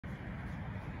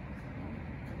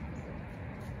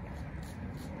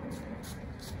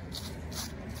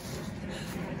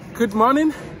Good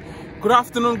morning, good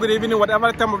afternoon, good evening,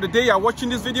 whatever time of the day you are watching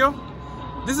this video.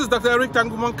 This is Dr. Eric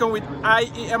Tangumonkan with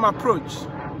IEM Approach,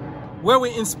 where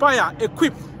we inspire,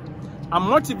 equip, and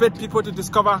motivate people to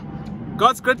discover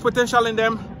God's great potential in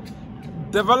them,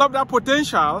 develop that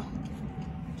potential,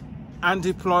 and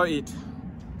deploy it.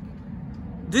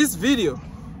 This video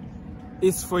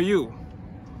is for you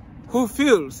who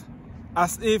feels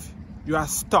as if you are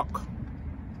stuck.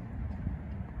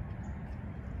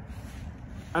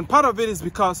 And part of it is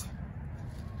because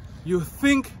you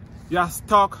think you are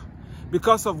stuck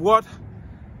because of what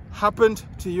happened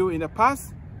to you in the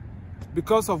past,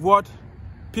 because of what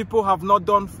people have not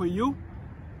done for you.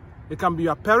 It can be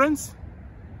your parents,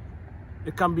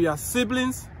 it can be your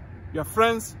siblings, your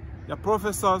friends, your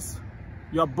professors,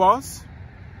 your boss,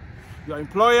 your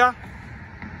employer.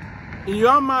 In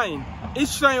your mind,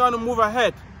 each time you want to move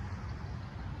ahead,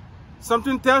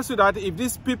 something tells you that if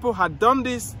these people had done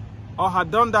this or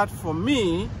had done that for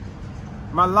me,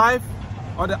 my life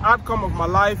or the outcome of my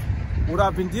life would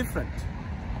have been different.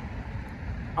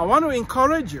 I want to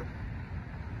encourage you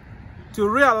to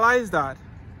realize that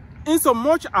in so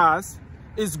much as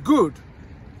it's good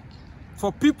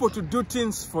for people to do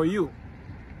things for you,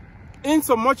 in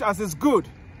so much as it's good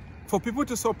for people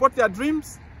to support their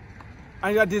dreams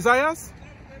and your desires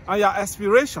and your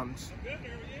aspirations,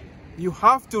 you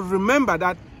have to remember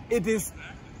that it is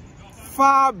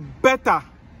far better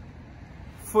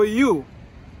for you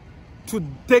to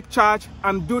take charge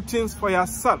and do things for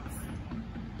yourself.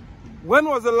 When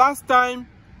was the last time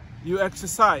you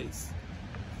exercised?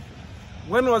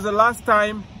 When was the last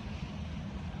time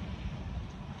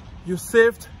you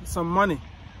saved some money?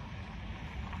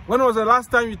 When was the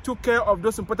last time you took care of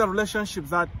those important relationships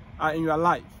that are in your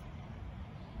life?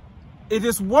 It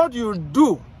is what you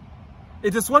do,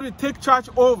 it is what you take charge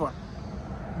over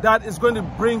that is going to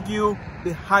bring you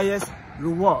the highest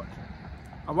reward.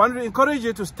 I want to encourage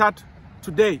you to start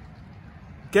today.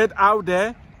 Get out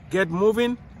there, get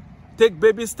moving, take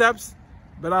baby steps,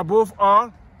 but above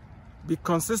all, be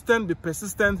consistent, be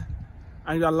persistent,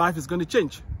 and your life is going to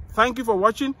change. Thank you for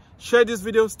watching. Share this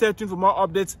video, stay tuned for more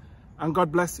updates, and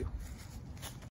God bless you.